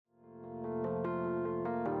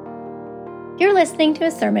You're listening to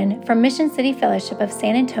a sermon from Mission City Fellowship of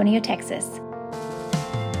San Antonio, Texas.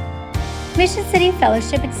 Mission City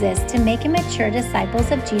Fellowship exists to make and mature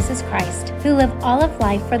disciples of Jesus Christ who live all of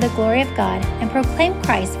life for the glory of God and proclaim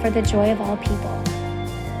Christ for the joy of all people.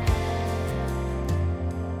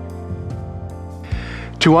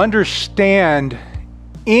 To understand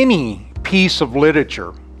any piece of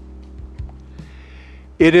literature,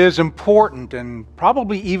 it is important and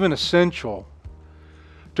probably even essential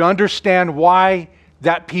to understand why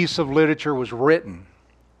that piece of literature was written.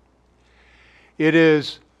 It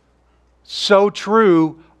is so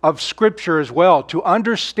true of Scripture as well. To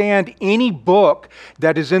understand any book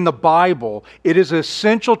that is in the Bible, it is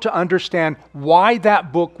essential to understand why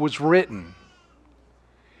that book was written.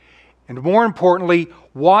 And more importantly,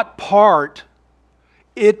 what part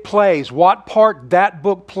it plays, what part that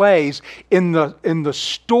book plays in the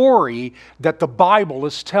story that the Bible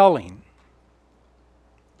is telling.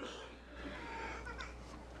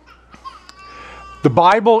 The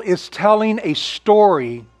Bible is telling a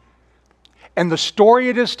story, and the story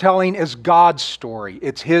it is telling is God's story.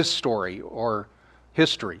 It's His story or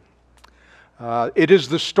history. It is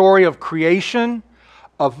the story of creation,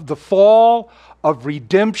 of the fall, of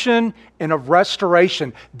redemption, and of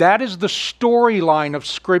restoration. That is the storyline of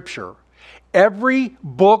Scripture. Every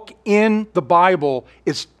book in the Bible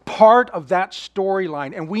is part of that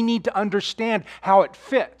storyline, and we need to understand how it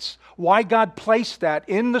fits, why God placed that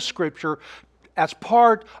in the Scripture as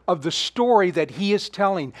part of the story that He is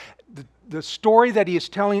telling. The story that He is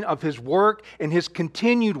telling of His work and His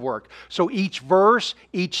continued work. So each verse,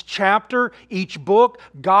 each chapter, each book,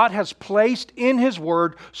 God has placed in His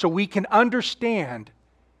Word so we can understand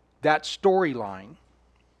that storyline.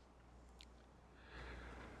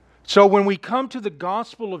 So when we come to the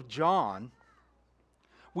Gospel of John,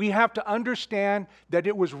 we have to understand that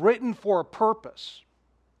it was written for a purpose.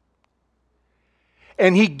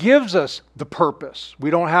 And He gives us the purpose. We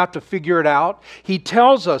don't have to figure it out. He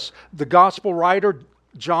tells us, the gospel writer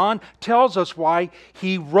John tells us why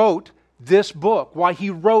he wrote this book, why he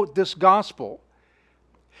wrote this gospel.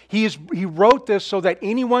 He wrote this so that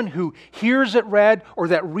anyone who hears it read or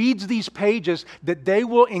that reads these pages, that they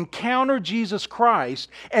will encounter Jesus Christ,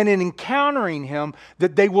 and in encountering Him,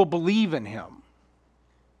 that they will believe in Him.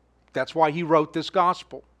 That's why he wrote this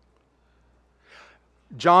gospel.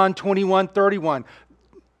 John 21:31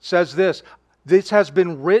 says this: "This has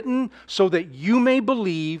been written so that you may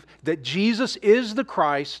believe that Jesus is the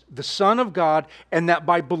Christ, the Son of God, and that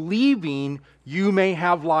by believing you may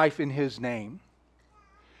have life in His name."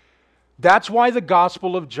 That's why the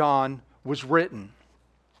Gospel of John was written.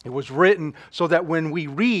 It was written so that when we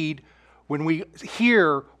read, when we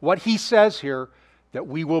hear what he says here, that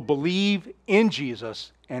we will believe in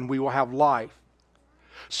Jesus and we will have life.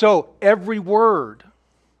 So every word,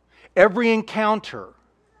 every encounter,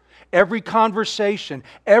 every conversation,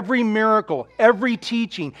 every miracle, every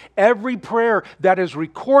teaching, every prayer that is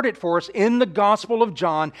recorded for us in the Gospel of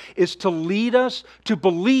John is to lead us to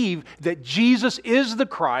believe that Jesus is the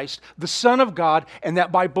Christ, the Son of God, and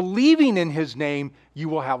that by believing in His name, you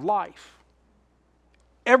will have life.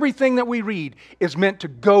 Everything that we read is meant to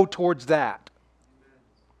go towards that.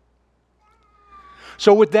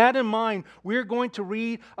 So with that in mind, we're going to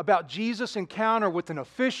read about Jesus' encounter with an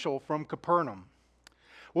official from Capernaum.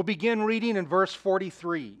 We'll begin reading in verse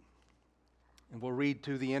 43, and we'll read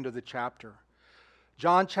to the end of the chapter.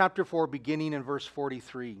 John chapter 4, beginning in verse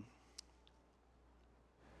 43.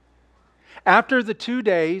 After the 2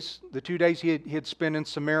 days he had spent in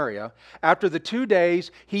Samaria, after the 2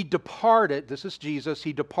 days he departed, this is Jesus,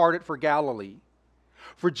 he departed for Galilee.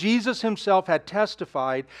 For Jesus Himself had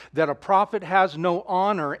testified that a prophet has no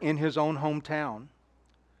honor in his own hometown.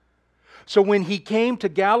 So when He came to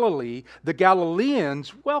Galilee, the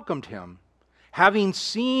Galileans welcomed Him, having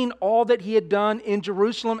seen all that He had done in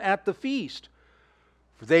Jerusalem at the feast,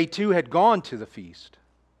 for they too had gone to the feast.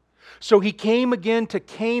 So He came again to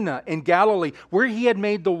Cana in Galilee, where He had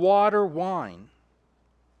made the water wine.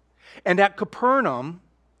 And at Capernaum,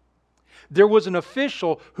 there was an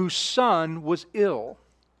official whose son was ill.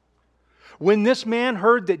 When this man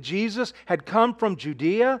heard that Jesus had come from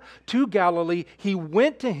Judea to Galilee, he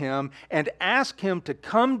went to Him and asked Him to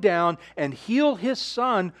come down and heal his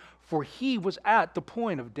son, for he was at the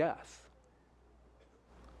point of death.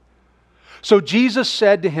 So Jesus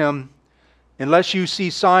said to him, "Unless you see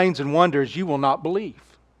signs and wonders, you will not believe."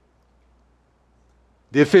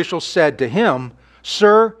 The official said to him,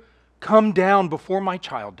 "Sir, come down before my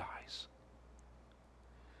child dies."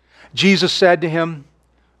 Jesus said to him,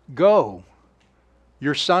 "Go,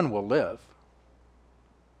 your son will live."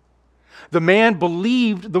 The man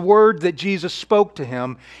believed the word that Jesus spoke to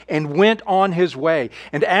him and went on his way.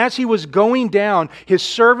 And as he was going down, his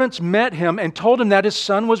servants met him and told him that his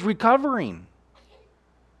son was recovering.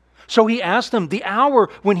 So he asked them the hour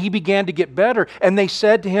when he began to get better. And they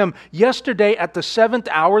said to him, "Yesterday at the 7th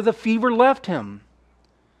hour the fever left him."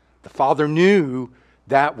 The father knew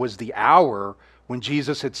that was the hour when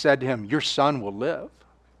Jesus had said to him, "Your son will live."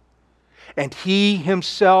 And he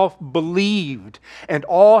himself believed, and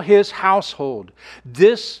all his household.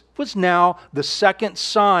 This was now the second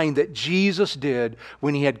sign that Jesus did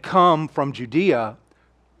when he had come from Judea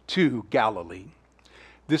to Galilee.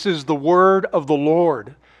 This is the word of the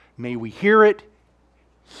Lord. May we hear it,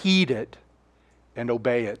 heed it, and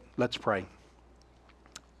obey it. Let's pray.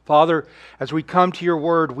 Father, as we come to your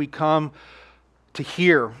word, we come to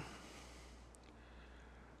hear.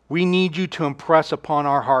 We need you to impress upon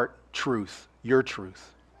our heart truth, your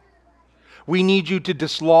truth. We need you to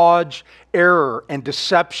dislodge error and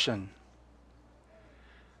deception.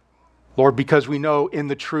 Lord, because we know in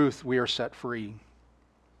the truth we are set free.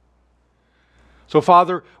 So,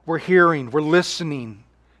 Father, we're hearing, we're listening.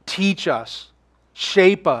 Teach us,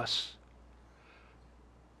 shape us,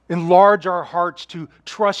 enlarge our hearts to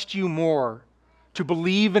trust you more, to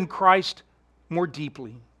believe in Christ more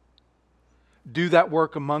deeply. Do that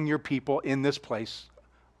work among your people in this place,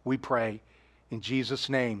 we pray. In Jesus'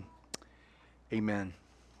 name, amen.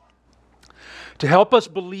 To help us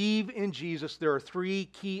believe in Jesus, there are three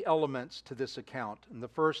key elements to this account. And the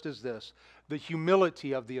first is this: the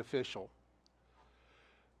humility of the official.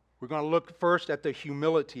 We're going to look first at the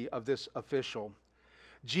humility of this official.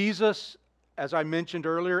 Jesus, as I mentioned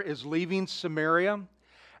earlier, is leaving Samaria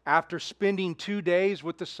after spending 2 days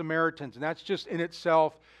with the Samaritans. And that's just in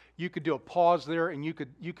itself, you could do a pause there and you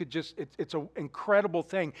could just, it's an incredible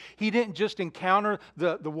thing. He didn't just encounter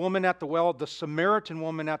the woman at the well, the Samaritan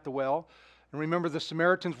woman at the well. And remember, the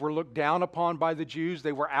Samaritans were looked down upon by the Jews.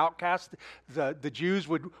 They were outcasts. The Jews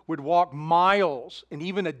would walk miles and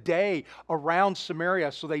even a day around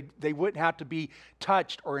Samaria so they wouldn't have to be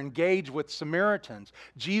touched or engaged with Samaritans.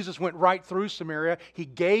 Jesus went right through Samaria. He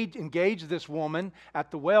engaged this woman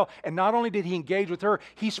at the well. And not only did he engage with her,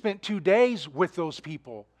 he spent 2 days with those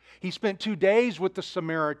people. He spent 2 days with the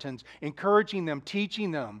Samaritans, encouraging them,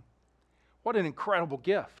 teaching them. What an incredible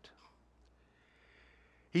gift.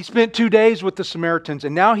 He spent 2 days with the Samaritans,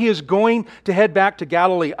 and now he is going to head back to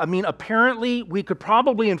Galilee. I mean, apparently, we could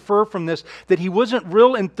probably infer from this that he wasn't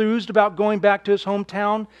real enthused about going back to his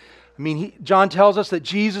hometown. I mean, John tells us that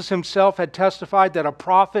Jesus himself had testified that a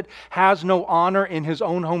prophet has no honor in his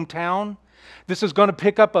own hometown. This is going to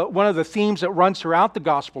pick up one of the themes that runs throughout the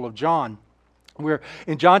Gospel of John. Where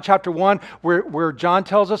in John chapter 1, where John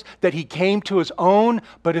tells us that he came to his own,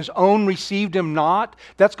 but his own received him not.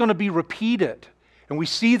 That's going to be repeated. And we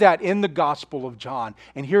see that in the Gospel of John.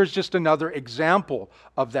 And here's just another example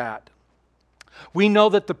of that. We know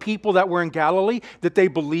that the people that were in Galilee, that they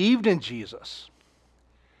believed in Jesus.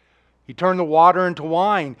 He turned the water into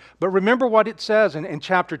wine. But remember what it says in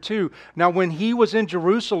chapter 2. Now when he was in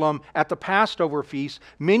Jerusalem at the Passover feast,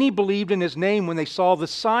 many believed in his name when they saw the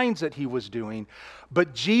signs that he was doing.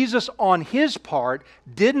 But Jesus on his part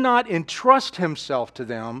did not entrust himself to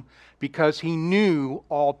them because he knew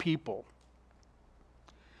all people.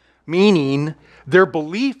 Meaning, their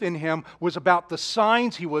belief in him was about the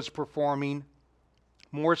signs he was performing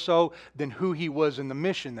more so than who he was in the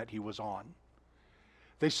mission that he was on.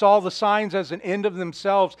 They saw the signs as an end of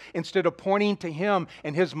themselves instead of pointing to him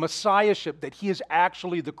and his messiahship, that he is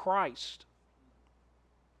actually the Christ.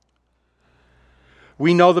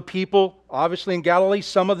 We know the people, obviously in Galilee,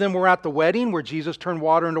 some of them were at the wedding where Jesus turned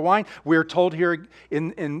water into wine. We are told here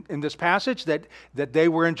in this passage that they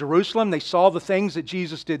were in Jerusalem. They saw the things that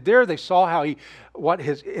Jesus did there. They saw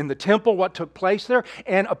in the temple, what took place there.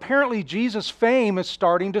 And apparently Jesus' fame is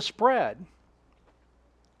starting to spread.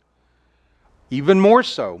 Even more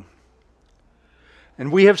so.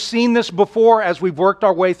 And we have seen this before as we've worked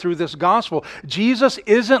our way through this gospel. Jesus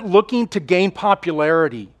isn't looking to gain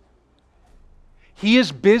popularity. He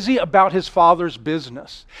is busy about his Father's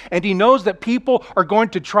business. And he knows that people are going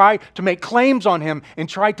to try to make claims on him and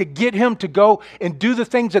try to get him to go and do the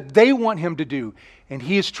things that they want him to do. And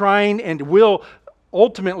he is trying and will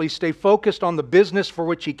ultimately stay focused on the business for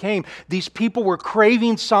which he came. These people were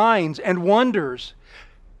craving signs and wonders.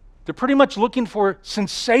 They're pretty much looking for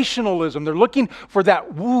sensationalism. They're looking for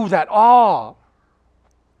that woo, that awe.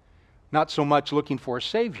 Not so much looking for a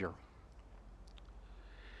Savior.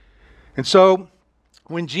 And so,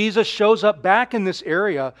 when Jesus shows up back in this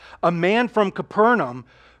area, a man from Capernaum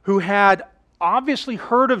who had obviously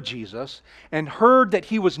heard of Jesus and heard that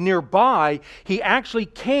he was nearby, he actually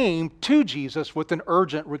came to Jesus with an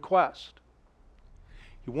urgent request.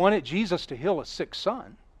 He wanted Jesus to heal a sick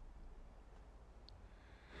son.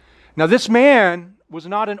 Now, this man was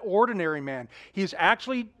not an ordinary man. He's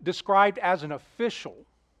actually described as an official.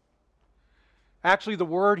 Actually, the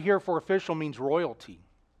word here for official means royalty.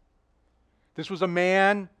 This was a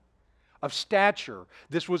man of stature.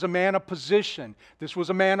 This was a man of position. This was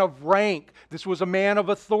a man of rank. This was a man of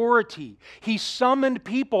authority. He summoned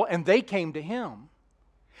people and they came to him.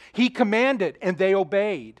 He commanded and they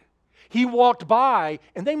obeyed. He walked by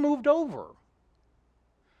and they moved over.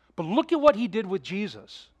 But look at what he did with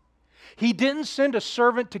Jesus. He didn't send a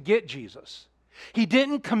servant to get Jesus. He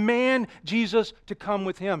didn't command Jesus to come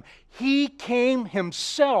with him. He came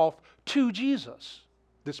himself to Jesus,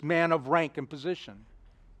 this man of rank and position.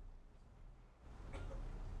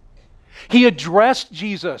 He addressed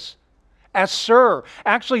Jesus as Sir.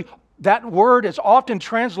 Actually, that word is often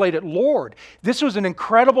translated Lord. This was an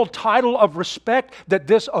incredible title of respect that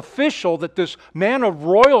this official, that this man of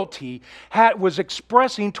royalty was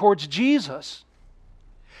expressing towards Jesus.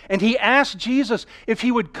 And he asked Jesus if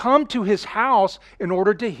he would come to his house in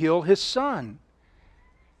order to heal his son.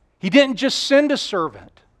 He didn't just send a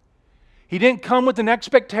servant. He didn't come with an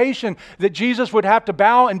expectation that Jesus would have to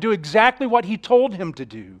bow and do exactly what he told him to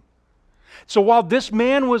do. So while this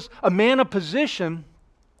man was a man of position,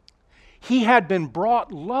 he had been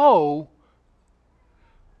brought low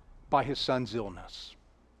by his son's illness.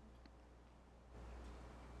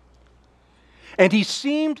 And he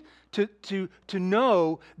seemed to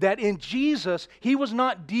know that in Jesus, he was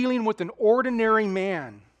not dealing with an ordinary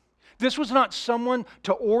man. This was not someone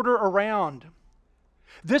to order around.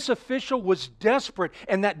 This official was desperate,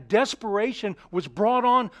 and that desperation was brought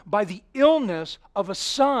on by the illness of a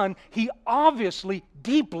son he obviously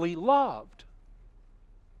deeply loved.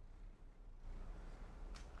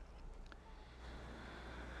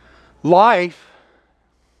 Life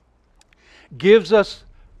gives us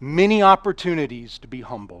many opportunities to be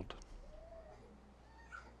humbled.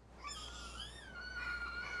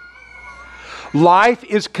 Life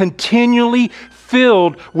is continually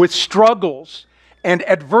filled with struggles and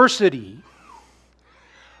adversity.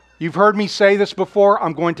 You've heard me say this before,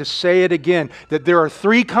 I'm going to say it again, that there are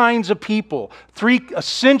three kinds of people, three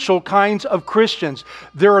essential kinds of Christians.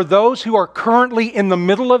 There are those who are currently in the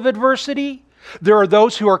middle of adversity, there are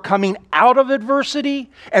those who are coming out of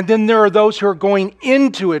adversity, and then there are those who are going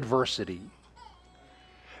into adversity.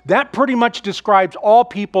 That pretty much describes all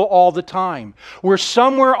people all the time. We're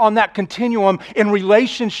somewhere on that continuum in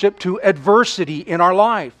relationship to adversity in our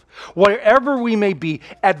life. Wherever we may be,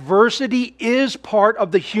 adversity is part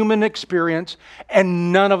of the human experience,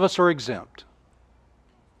 and none of us are exempt.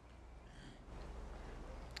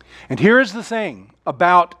 And here's the thing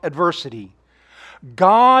about adversity.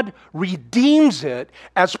 God redeems it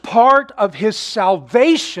as part of His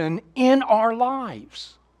salvation in our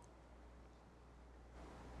lives.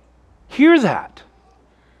 Hear that.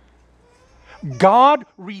 God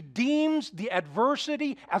redeems the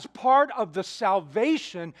adversity as part of the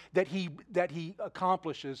salvation that He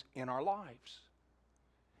accomplishes in our lives.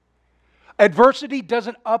 Adversity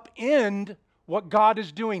doesn't upend what God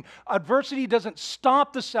is doing. Adversity doesn't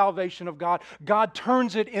stop the salvation of God. God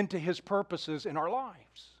turns it into His purposes in our lives.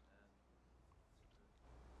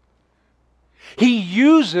 He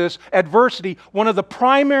uses adversity. One of the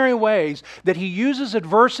primary ways that He uses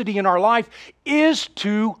adversity in our life is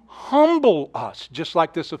to humble us, just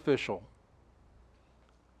like this official.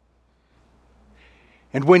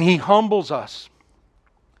 And when He humbles us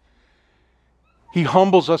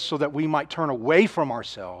so that we might turn away from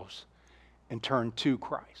ourselves and turn to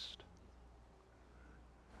Christ.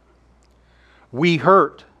 We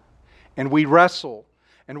hurt and we wrestle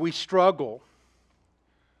and we struggle.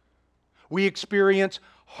 We experience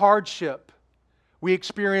hardship. We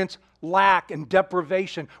experience lack and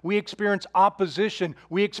deprivation. We experience opposition.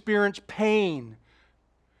 We experience pain.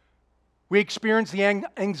 We experience the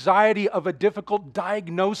anxiety of a difficult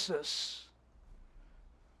diagnosis.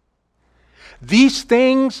 These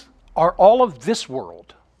things are all of this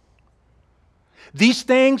world. These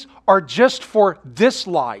things are just for this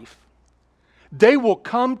life. They will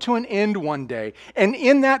come to an end one day. And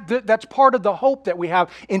in that's part of the hope that we have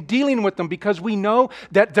in dealing with them, because we know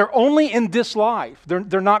that they're only in this life.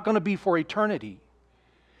 They're not going to be for eternity.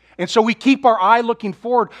 And so we keep our eye looking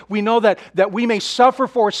forward. We know that we may suffer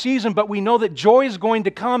for a season, but we know that joy is going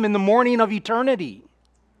to come in the morning of eternity.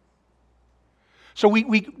 So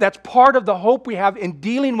that's part of the hope we have in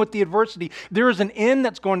dealing with the adversity. There is an end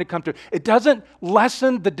that's going to come to it. It doesn't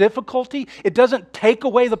lessen the difficulty. It doesn't take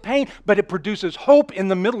away the pain, but it produces hope in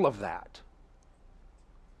the middle of that.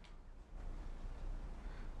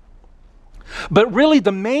 But really,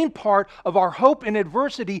 the main part of our hope in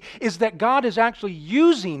adversity is that God is actually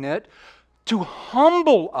using it to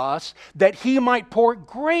humble us, that He might pour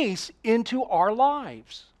grace into our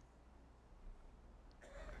lives.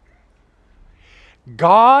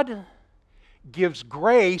 God gives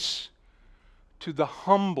grace to the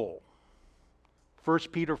humble. 1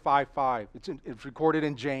 Peter 5:5. It's recorded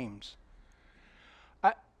in James.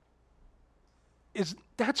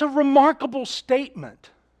 That's a remarkable statement.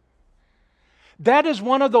 That is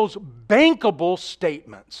one of those bankable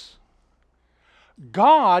statements.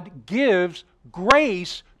 God gives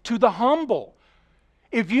grace to the humble.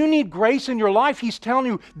 If you need grace in your life, He's telling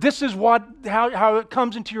you, this is how it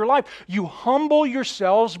comes into your life. You humble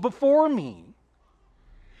yourselves before me.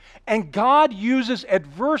 And God uses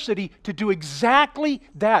adversity to do exactly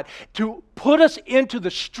that, to put us into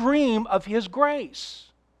the stream of His grace.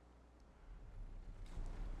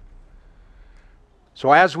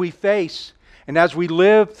 So as we face and as we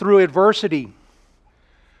live through adversity,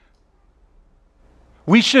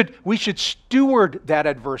 we should steward that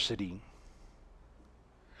adversity.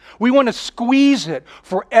 We want to squeeze it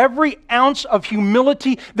for every ounce of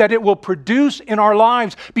humility that it will produce in our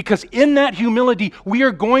lives, because in that humility we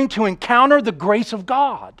are going to encounter the grace of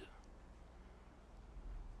God.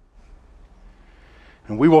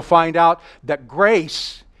 And we will find out that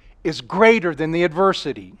grace is greater than the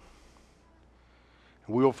adversity.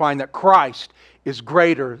 We will find that Christ is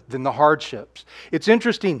greater than the hardships. It's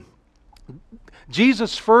interesting.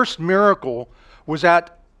 Jesus' first miracle was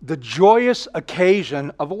at the joyous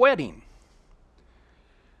occasion of a wedding,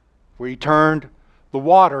 where He turned the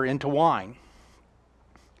water into wine.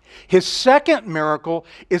 His second miracle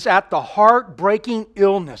is at the heartbreaking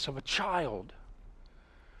illness of a child.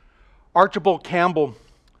 Archibald Campbell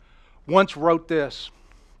once wrote this: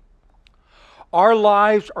 "Our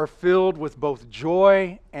lives are filled with both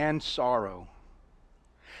joy and sorrow,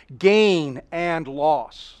 gain and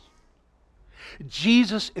loss.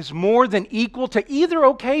 Jesus is more than equal to either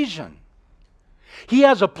occasion. He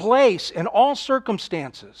has a place in all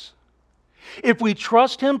circumstances. If we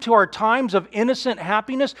trust Him to our times of innocent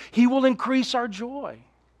happiness, He will increase our joy.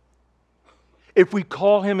 If we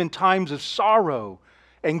call Him in times of sorrow,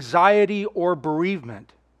 anxiety, or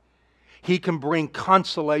bereavement, He can bring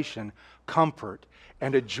consolation, comfort,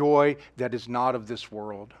 and a joy that is not of this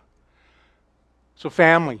world." So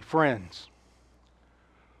family, friends,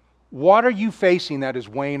 what are you facing that is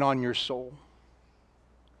weighing on your soul?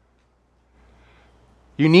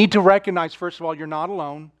 You need to recognize, first of all, you're not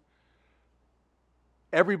alone.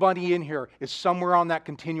 Everybody in here is somewhere on that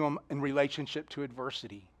continuum in relationship to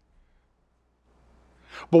adversity.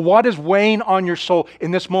 But what is weighing on your soul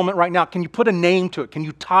in this moment right now? Can you put a name to it? Can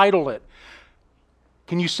you title it?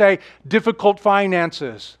 Can you say, difficult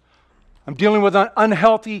finances? I'm dealing with an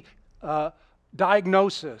unhealthy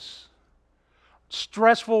diagnosis.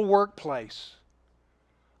 Stressful workplace.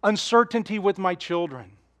 Uncertainty with my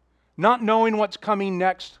children. Not knowing what's coming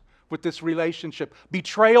next with this relationship.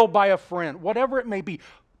 Betrayal by a friend. Whatever it may be.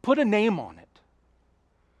 Put a name on it.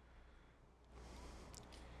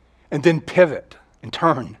 And then pivot and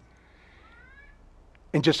turn.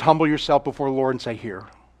 And just humble yourself before the Lord and say, here,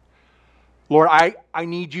 Lord, I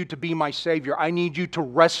need You to be my Savior. I need You to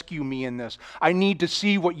rescue me in this. I need to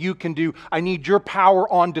see what You can do. I need Your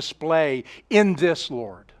power on display in this,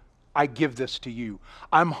 Lord. I give this to You.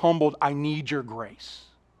 I'm humbled. I need Your grace.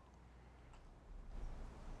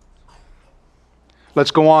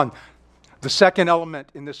 Let's go on. The second element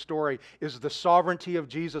in this story is the sovereignty of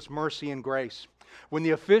Jesus' mercy and grace. When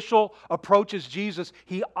the official approaches Jesus,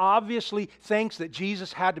 he obviously thinks that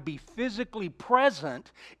Jesus had to be physically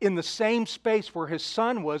present in the same space where his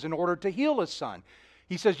son was in order to heal his son.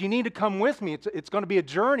 He says, you need to come with me. It's going to be a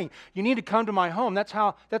journey. You need to come to my home. That's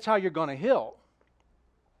how you're going to heal.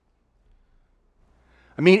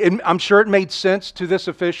 I mean, I'm sure it made sense to this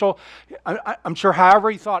official. I'm sure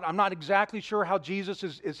however he thought. I'm not exactly sure how Jesus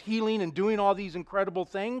is healing and doing all these incredible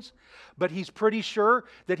things, but he's pretty sure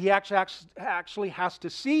that he actually has to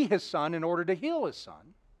see his son in order to heal his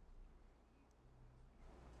son.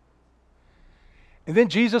 And then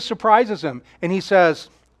Jesus surprises him and he says,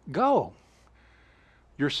 "Go,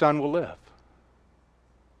 your son will live."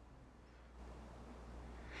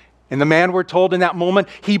 And the man, we're told in that moment,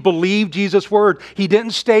 he believed Jesus' word. He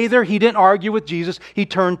didn't stay there. He didn't argue with Jesus. He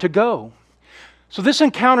turned to go. So this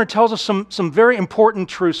encounter tells us some very important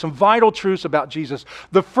truths, some vital truths about Jesus.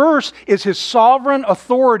 The first is His sovereign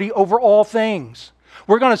authority over all things.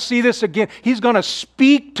 We're going to see this again. He's going to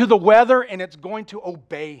speak to the weather and it's going to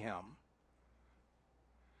obey Him.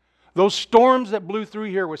 Those storms that blew through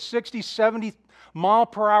here with 60, 70 mile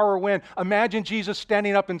per hour wind, imagine Jesus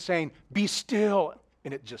standing up and saying, "Be still,"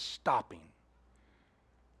 and it just stopping.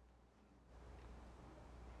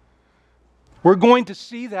 We're going to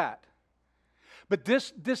see that. But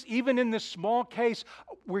this even in this small case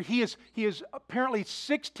where he is apparently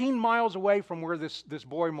 16 miles away from where this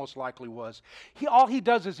boy most likely was, all he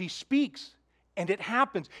does is he speaks and it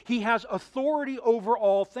happens. He has authority over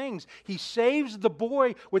all things. He saves the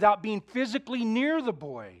boy without being physically near the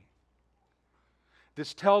boy.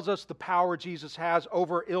 This tells us the power Jesus has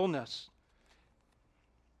over illness.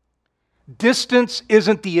 Distance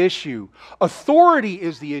isn't the issue. Authority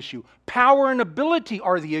is the issue. Power and ability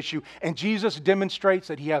are the issue. And Jesus demonstrates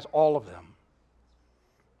that He has all of them.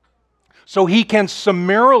 So He can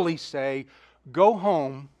summarily say, "Go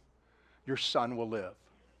home, your son will live."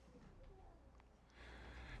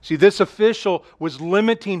 See, this official was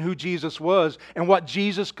limiting who Jesus was and what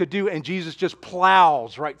Jesus could do, and Jesus just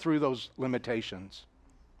plows right through those limitations.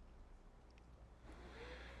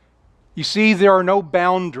 You see, there are no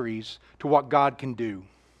boundaries to what God can do.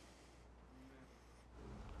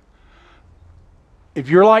 If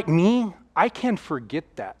you're like me, I can forget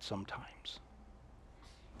that sometimes.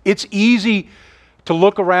 It's easy to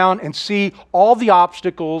look around and see all the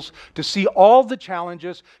obstacles, to see all the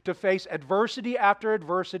challenges, to face adversity after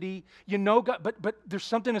adversity. You know God, but there's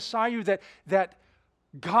something inside you that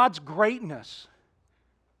God's greatness,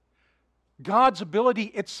 God's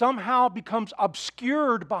ability, it somehow becomes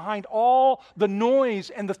obscured behind all the noise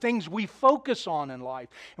and the things we focus on in life.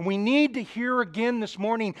 And we need to hear again this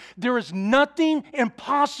morning, there is nothing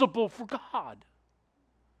impossible for God.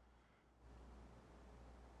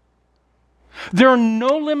 There are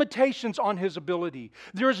no limitations on His ability.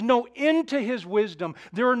 There is no end to His wisdom.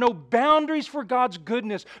 There are no boundaries for God's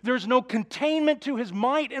goodness. There is no containment to His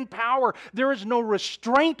might and power. There is no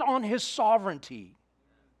restraint on His sovereignty.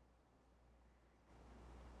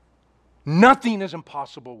 Nothing is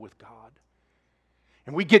impossible with God.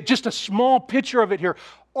 And we get just a small picture of it here.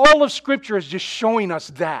 All of Scripture is just showing us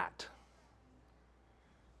that.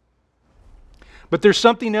 But there's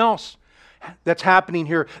something else that's happening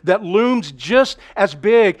here that looms just as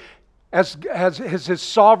big as His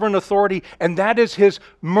sovereign authority, and that is His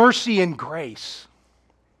mercy and grace.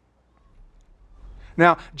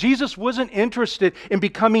 Now, Jesus wasn't interested in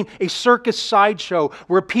becoming a circus sideshow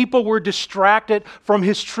where people were distracted from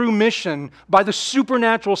His true mission by the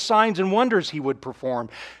supernatural signs and wonders He would perform.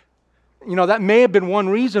 You know, that may have been one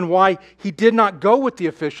reason why He did not go with the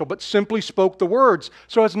official, but simply spoke the words,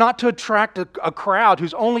 so as not to attract a crowd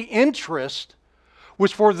whose only interest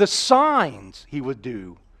was for the signs He would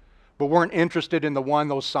do, but weren't interested in the one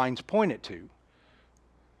those signs pointed to.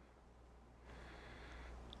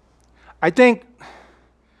 I think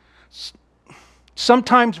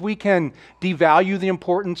sometimes we can devalue the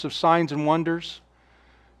importance of signs and wonders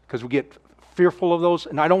because we get fearful of those,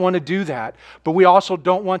 and I don't want to do that. But we also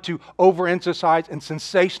don't want to overemphasize and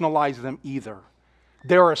sensationalize them either.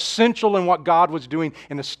 They're essential in what God was doing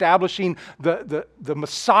in establishing the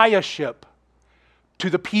messiahship to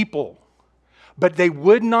the people. But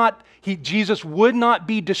Jesus would not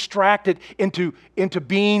be distracted into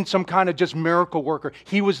being some kind of just miracle worker.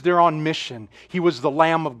 He was there on mission. He was the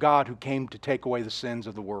Lamb of God who came to take away the sins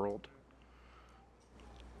of the world.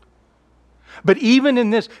 But even in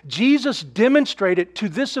this, Jesus demonstrated to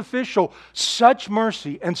this official such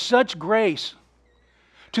mercy and such grace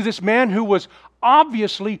to this man who was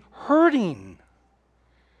obviously hurting.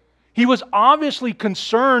 He was obviously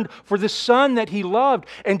concerned for the son that he loved.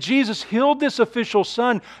 And Jesus healed this official's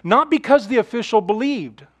son, not because the official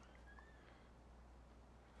believed.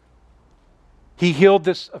 He healed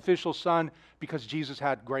this official's son because Jesus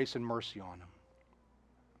had grace and mercy on him.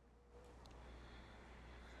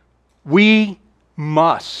 We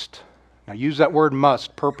must, now use that word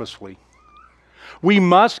must purposely. We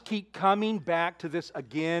must keep coming back to this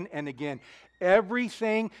again and again.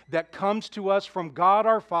 Everything that comes to us from God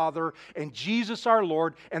our Father and Jesus our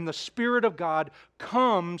Lord and the Spirit of God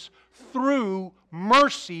comes through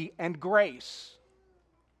mercy and grace.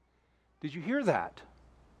 Did you hear that?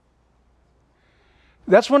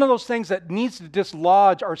 That's one of those things that needs to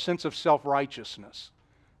dislodge our sense of self-righteousness.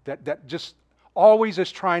 That just always is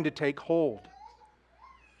trying to take hold.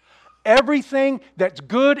 Everything that's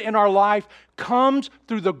good in our life comes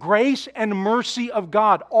through the grace and mercy of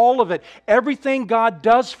God. All of it. Everything God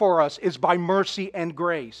does for us is by mercy and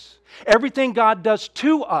grace. Everything God does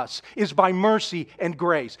to us is by mercy and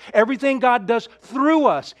grace. Everything God does through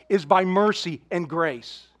us is by mercy and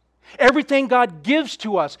grace. Everything God gives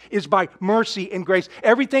to us is by mercy and grace.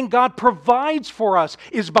 Everything God provides for us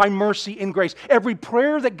is by mercy and grace. Every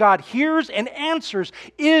prayer that God hears and answers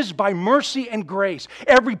is by mercy and grace.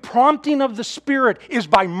 Every prompting of the Spirit is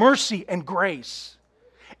by mercy and grace.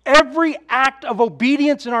 Every act of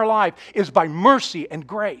obedience in our life is by mercy and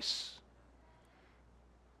grace.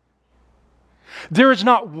 There is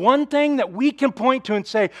not one thing that we can point to and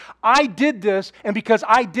say, I did this, and because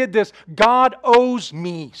I did this, God owes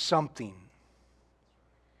me something.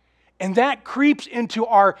 And that creeps into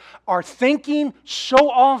our thinking so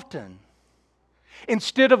often.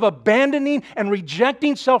 Instead of abandoning and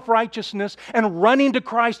rejecting self-righteousness and running to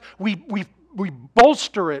Christ, we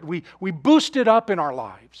bolster it, we boost it up in our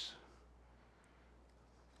lives.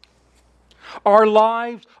 Our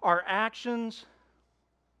lives, our actions,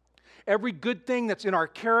 every good thing that's in our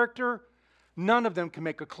character, none of them can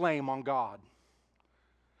make a claim on God.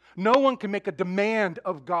 No one can make a demand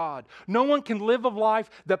of God. No one can live a life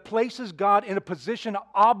that places God in a position of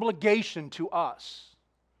obligation to us.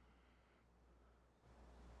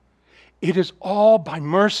 It is all by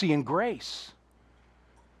mercy and grace.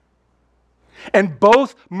 And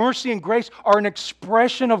both mercy and grace are an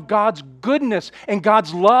expression of God's goodness and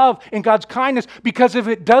God's love and God's kindness, because if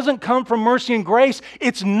it doesn't come from mercy and grace,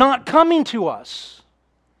 it's not coming to us.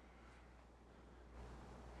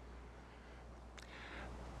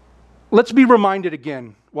 Let's be reminded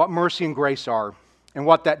again what mercy and grace are and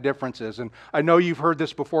what that difference is. And I know you've heard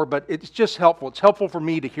this before, but it's just helpful. It's helpful for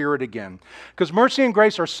me to hear it again. Because mercy and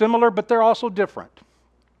grace are similar, but they're also different.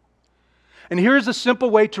 And here's a simple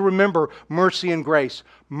way to remember mercy and grace.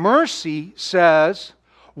 Mercy says,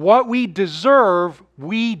 what we deserve,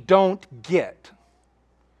 we don't get.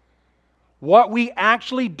 What we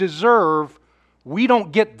actually deserve, we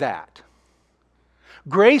don't get that.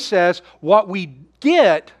 Grace says, what we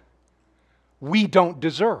get, we don't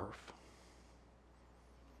deserve.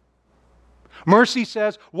 Mercy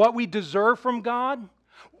says, what we deserve from God,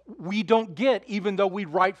 we don't get, even though we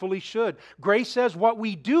rightfully should. Grace says what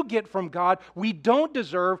we do get from God, we don't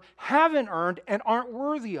deserve, haven't earned, and aren't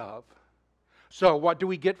worthy of. So what do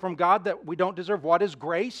we get from God that we don't deserve? What is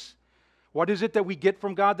grace? What is it that we get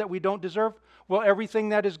from God that we don't deserve? Well, everything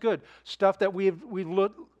that is good. Stuff that we've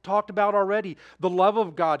talked about already. The love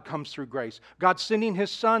of God comes through grace. God sending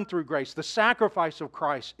His Son through grace. The sacrifice of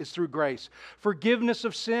Christ is through grace. Forgiveness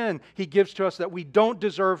of sin He gives to us that we don't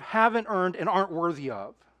deserve, haven't earned, and aren't worthy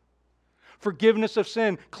of. Forgiveness of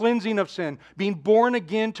sin, cleansing of sin, being born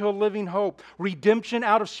again to a living hope, redemption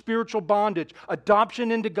out of spiritual bondage,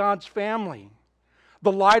 adoption into God's family.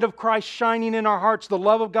 The light of Christ shining in our hearts, the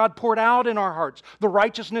love of God poured out in our hearts, the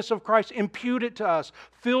righteousness of Christ imputed to us,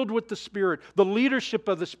 filled with the Spirit, the leadership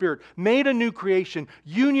of the Spirit, made a new creation,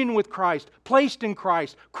 union with Christ, placed in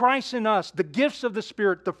Christ, Christ in us, the gifts of the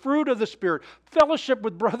Spirit, the fruit of the Spirit, fellowship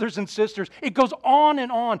with brothers and sisters. It goes on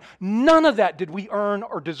and on. None of that did we earn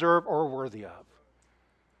or deserve or are worthy of.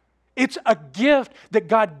 It's a gift that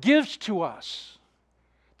God gives to us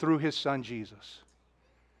through His Son Jesus.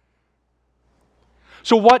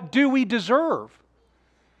 So what do we deserve?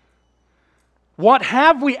 What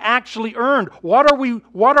have we actually earned? What are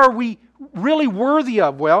we really worthy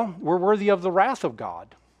of? Well, we're worthy of the wrath of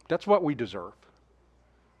God. That's what we deserve.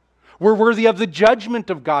 We're worthy of the judgment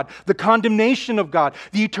of God, the condemnation of God,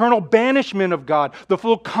 the eternal banishment of God, the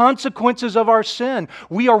full consequences of our sin.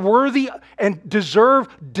 We are worthy and deserve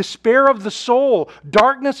despair of the soul,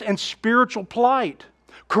 darkness and spiritual plight.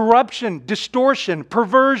 Corruption, distortion,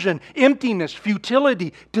 perversion, emptiness,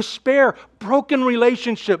 futility, despair, broken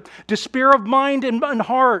relationship, despair of mind and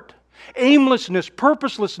heart, aimlessness,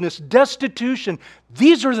 purposelessness, destitution.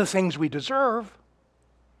 These are the things we deserve.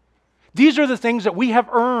 These are the things that we have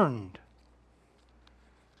earned.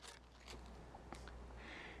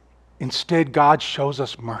 Instead, God shows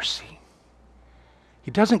us mercy.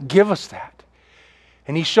 He doesn't give us that.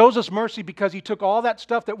 And He shows us mercy because He took all that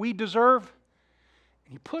stuff that we deserve,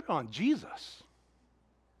 He put it on Jesus.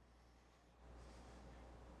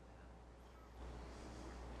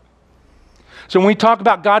 So when we talk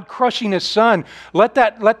about God crushing His Son, let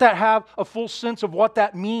that have a full sense of what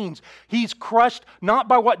that means. He's crushed not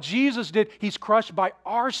by what Jesus did, He's crushed by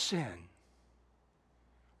our sin.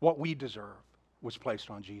 What we deserve was placed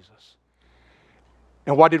on Jesus.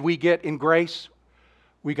 And what did we get in grace?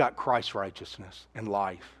 We got Christ's righteousness and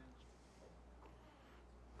life.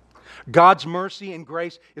 God's mercy and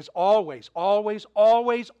grace is always, always,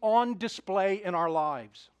 always on display in our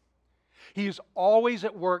lives. He is always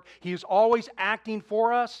at work. He is always acting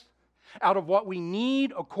for us out of what we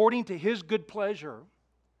need according to His good pleasure.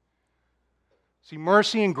 See,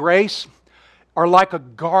 mercy and grace are like a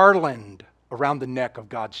garland around the neck of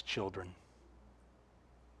God's children.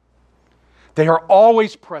 They are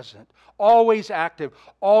always present, always active,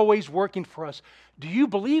 always working for us. Do you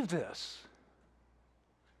believe this?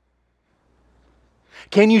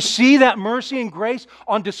 Can you see that mercy and grace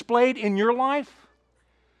on display in your life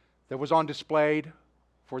that was on display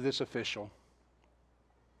for this official?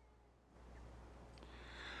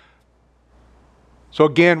 So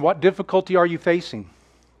again, what difficulty are you facing?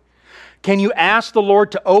 Can you ask the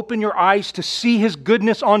Lord to open your eyes to see His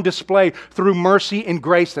goodness on display through mercy and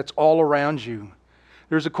grace that's all around you?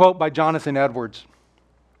 There's a quote by Jonathan Edwards.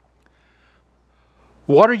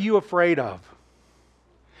 What are you afraid of,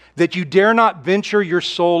 that you dare not venture your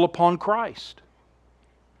soul upon Christ?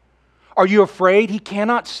 Are you afraid He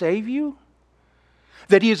cannot save you?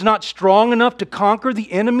 That He is not strong enough to conquer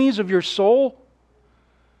the enemies of your soul?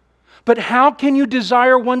 But how can you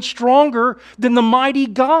desire one stronger than the mighty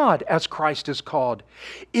God, as Christ is called?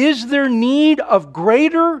 Is there need of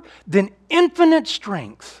greater than infinite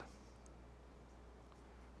strength?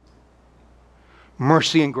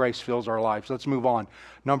 Mercy and grace fills our lives. Let's move on.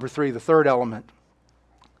 Number 3, the third element.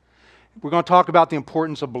 We're going to talk about the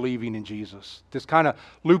importance of believing in Jesus. This kind of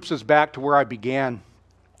loops us back to where I began,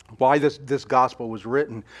 why this gospel was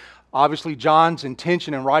written. Obviously, John's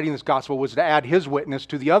intention in writing this gospel was to add his witness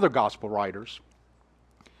to the other gospel writers.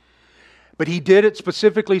 But he did it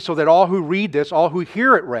specifically so that all who read this, all who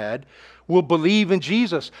hear it read, will believe in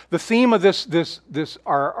Jesus. The theme of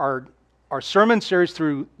our sermon series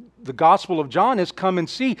through the Gospel of John is come and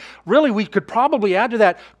see. Really, we could probably add to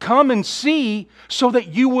that, come and see so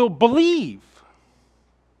that you will believe.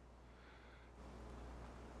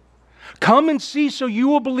 Come and see so you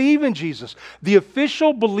will believe in Jesus. The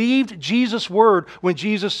official believed Jesus' word when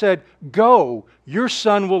Jesus said, "Go, your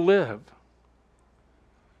son will live."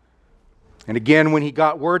 And again, when he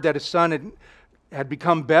got word that his son had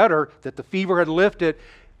become better, that the fever had lifted,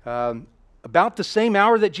 about the same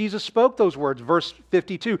hour that Jesus spoke those words, verse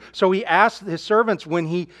 52. So he asked his servants,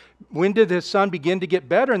 when did his son begin to get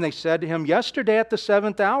better? And they said to him, yesterday at the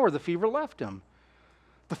 7th hour, the fever left him.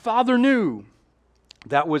 The father knew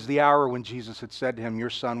that was the hour when Jesus had said to him, your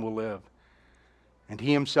son will live. And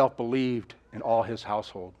he himself believed, in all his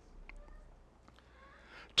household.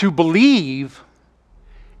 To believe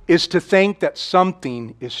is to think that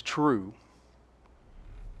something is true.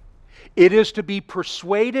 It is to be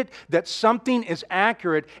persuaded that something is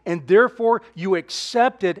accurate, and therefore you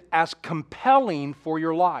accept it as compelling for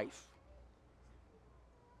your life.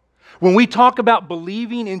 When we talk about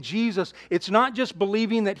believing in Jesus, it's not just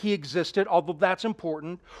believing that He existed, although that's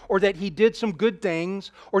important, or that He did some good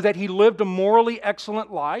things, or that He lived a morally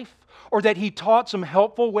excellent life, or that He taught some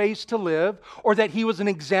helpful ways to live, or that He was an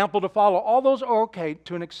example to follow. All those are okay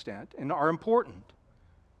to an extent and are important.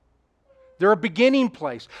 They're a beginning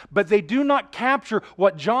place, but they do not capture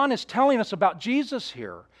what John is telling us about Jesus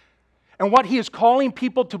here and what he is calling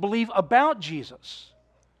people to believe about Jesus.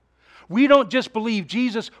 We don't just believe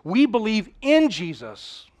Jesus, we believe in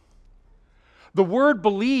Jesus. The word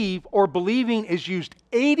believe or believing is used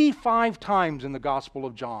 85 times in the Gospel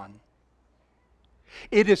of John.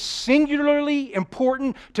 It is singularly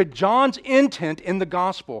important to John's intent in the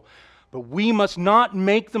Gospel. But we must not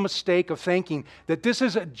make the mistake of thinking that this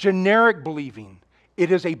is a generic believing.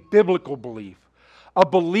 It is a biblical belief. A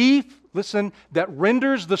belief, listen, that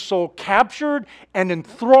renders the soul captured and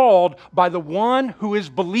enthralled by the one who is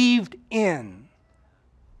believed in.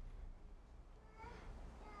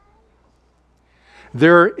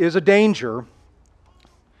 There is a danger,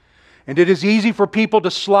 and it is easy for people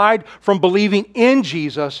to slide from believing in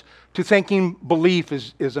Jesus to thinking belief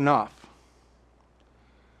is enough.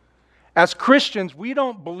 As Christians, we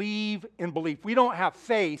don't believe in belief. We don't have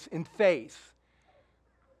faith in faith.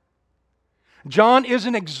 John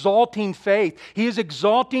isn't exalting faith. He is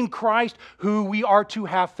exalting Christ, who we are to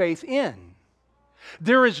have faith in.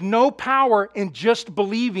 There is no power in just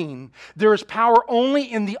believing. There is power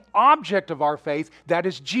only in the object of our faith, that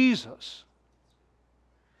is Jesus.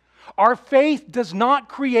 Our faith does not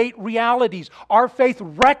create realities. Our faith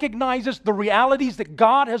recognizes the realities that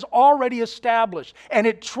God has already established, and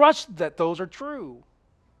it trusts that those are true.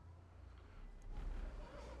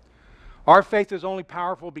 Our faith is only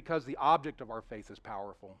powerful because the object of our faith is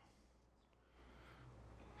powerful.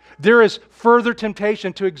 There is further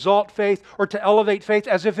temptation to exalt faith or to elevate faith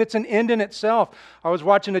as if it's an end in itself. I was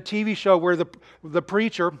watching a TV show where the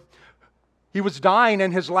preacher He was dying,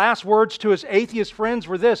 and his last words to his atheist friends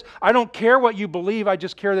were this: I don't care what you believe, I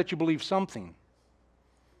just care that you believe something.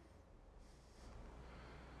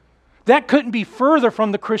 That couldn't be further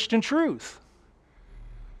from the Christian truth.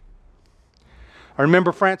 I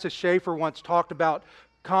remember Francis Schaeffer once talked about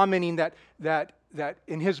commenting that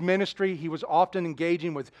in his ministry he was often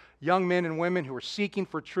engaging with young men and women who were seeking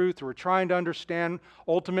for truth, who were trying to understand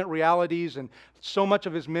ultimate realities, and so much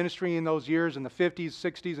of his ministry in those years in the 50s,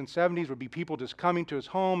 60s, and 70s would be people just coming to his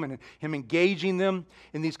home and him engaging them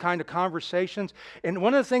in these kind of conversations. And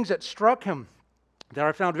one of the things that struck him that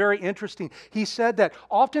I found very interesting, he said that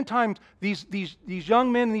oftentimes these young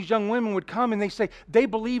men and these young women would come and they say they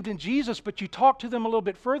believed in Jesus, but you talk to them a little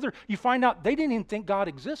bit further, you find out they didn't even think God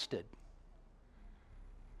existed.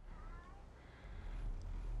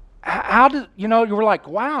 How did, you were like,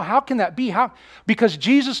 wow, how can that be? How? Because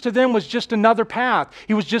Jesus to them was just another path.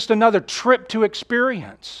 He was just another trip to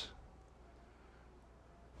experience.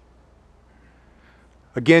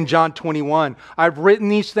 Again, John 21, I've written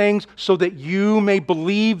these things so that you may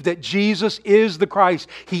believe that Jesus is the Christ.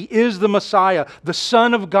 He is the Messiah, the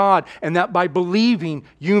Son of God, and that by believing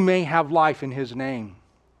you may have life in His name.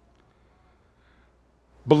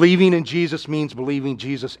 Believing in Jesus means believing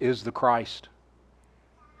Jesus is the Christ.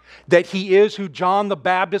 That He is who John the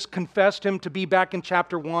Baptist confessed Him to be back in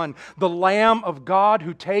chapter 1, the Lamb of God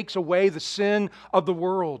who takes away the sin of the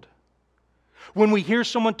world. When we hear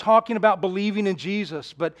someone talking about believing in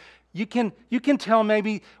Jesus, but you can tell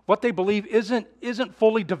maybe what they believe isn't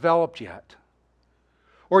fully developed yet,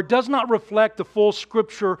 or it does not reflect the full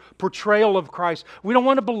Scripture portrayal of Christ. We don't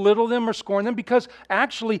want to belittle them or scorn them, because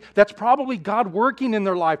actually that's probably God working in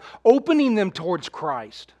their life, opening them towards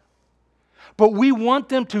Christ. But we want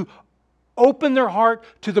them to open their heart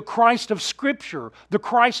to the Christ of Scripture, the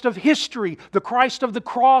Christ of history, the Christ of the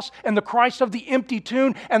cross, and the Christ of the empty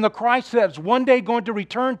tomb, and the Christ that is one day going to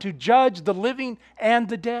return to judge the living and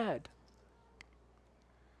the dead.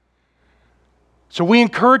 So we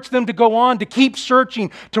encourage them to go on, to keep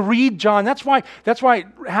searching, to read John. That's why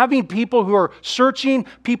having people who are searching,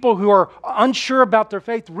 people who are unsure about their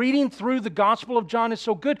faith, reading through the Gospel of John is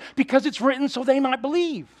so good, because it's written so they might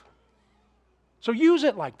believe. So use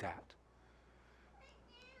it like that.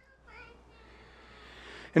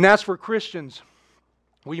 And as for Christians,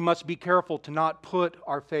 we must be careful to not put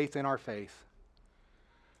our faith in our faith.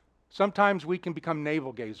 Sometimes we can become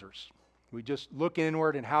navel gazers. We just look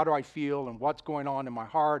inward and how do I feel and what's going on in my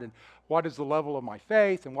heart and what is the level of my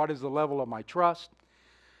faith and what is the level of my trust.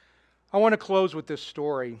 I want to close with this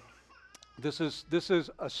story. This is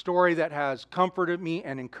a story that has comforted me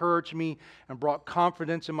and encouraged me and brought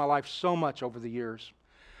confidence in my life so much over the years.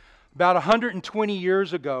 About 120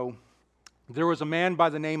 years ago, there was a man by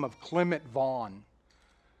the name of Clement Vaughn.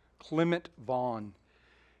 Clement Vaughn.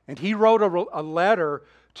 And he wrote a letter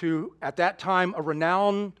to, at that time, a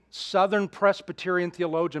renowned Southern Presbyterian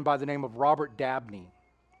theologian by the name of Robert Dabney.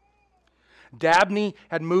 Dabney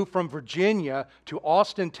had moved from Virginia to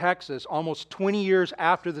Austin, Texas, almost 20 years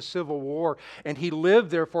after the Civil War, and he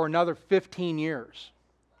lived there for another 15 years.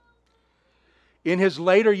 In his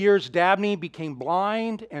later years, Dabney became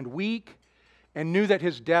blind and weak and knew that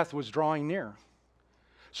his death was drawing near.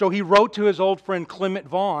 So he wrote to his old friend Clement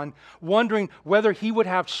Vaughn, wondering whether he would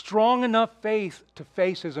have strong enough faith to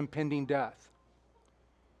face his impending death.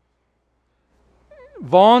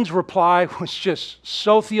 Vaughn's reply was just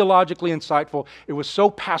so theologically insightful. It was so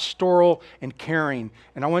pastoral and caring,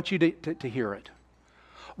 and I want you to hear it.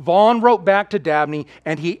 Vaughn wrote back to Dabney,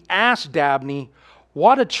 and he asked Dabney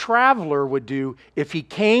what a traveler would do if he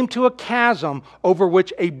came to a chasm over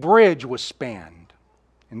which a bridge was spanned.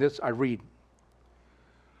 And this I read.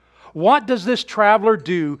 What does this traveler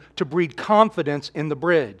do to breed confidence in the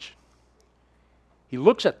bridge? He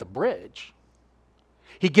looks at the bridge.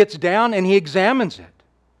 He gets down and he examines it.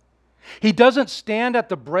 He doesn't stand at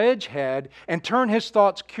the bridge head and turn his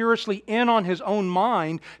thoughts curiously in on his own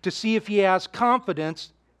mind to see if he has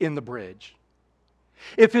confidence in the bridge.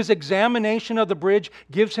 If his examination of the bridge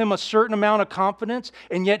gives him a certain amount of confidence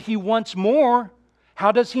and yet he wants more,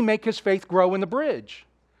 how does he make his faith grow in the bridge?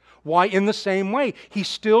 Why, in the same way, he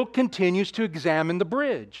still continues to examine the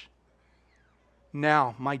bridge.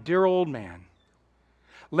 Now, my dear old man,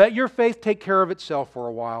 let your faith take care of itself for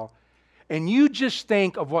a while, and you just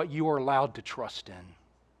think of what you are allowed to trust in.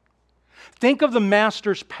 Think of the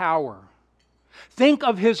Master's power. Think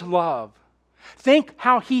of His love. Think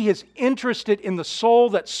how He is interested in the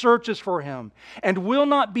soul that searches for Him and will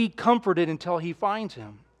not be comforted until He finds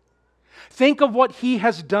Him. Think of what He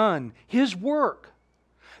has done, His work.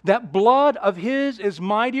 That blood of His is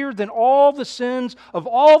mightier than all the sins of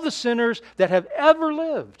all the sinners that have ever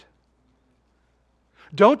lived.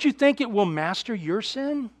 Don't you think it will master your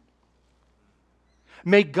sin?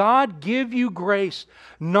 May God give you grace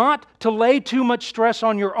not to lay too much stress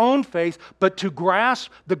on your own faith, but to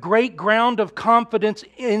grasp the great ground of confidence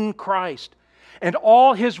in Christ and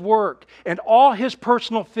all His work and all His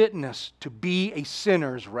personal fitness to be a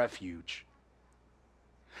sinner's refuge.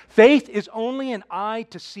 Faith is only an eye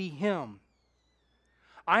to see Him.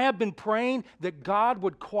 I have been praying that God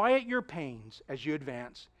would quiet your pains as you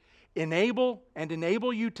advance, enable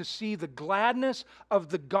you to see the gladness of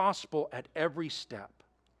the gospel at every step.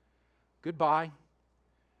 Goodbye.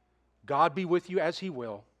 God be with you as He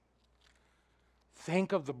will.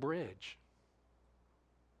 Think of the bridge.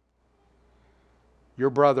 Your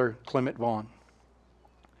brother, Clement Vaughn.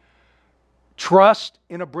 Trust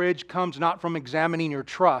in a bridge comes not from examining your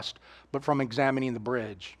trust, but from examining the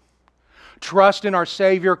bridge. Trust in our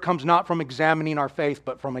Savior comes not from examining our faith,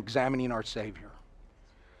 but from examining our Savior.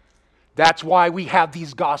 That's why we have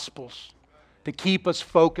these Gospels, to keep us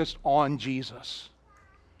focused on Jesus.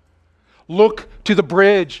 Look to the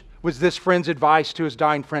bridge, was this friend's advice to his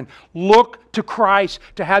dying friend. Look to Christ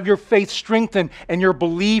to have your faith strengthened and your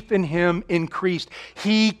belief in Him increased.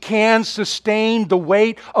 He can sustain the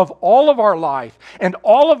weight of all of our life and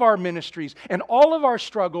all of our ministries and all of our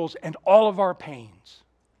struggles and all of our pains.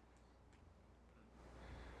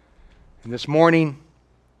 And this morning,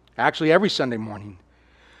 actually every Sunday morning,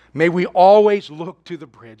 may we always look to the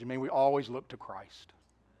bridge and may we always look to Christ.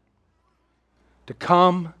 To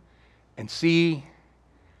come and see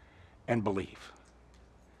and believe.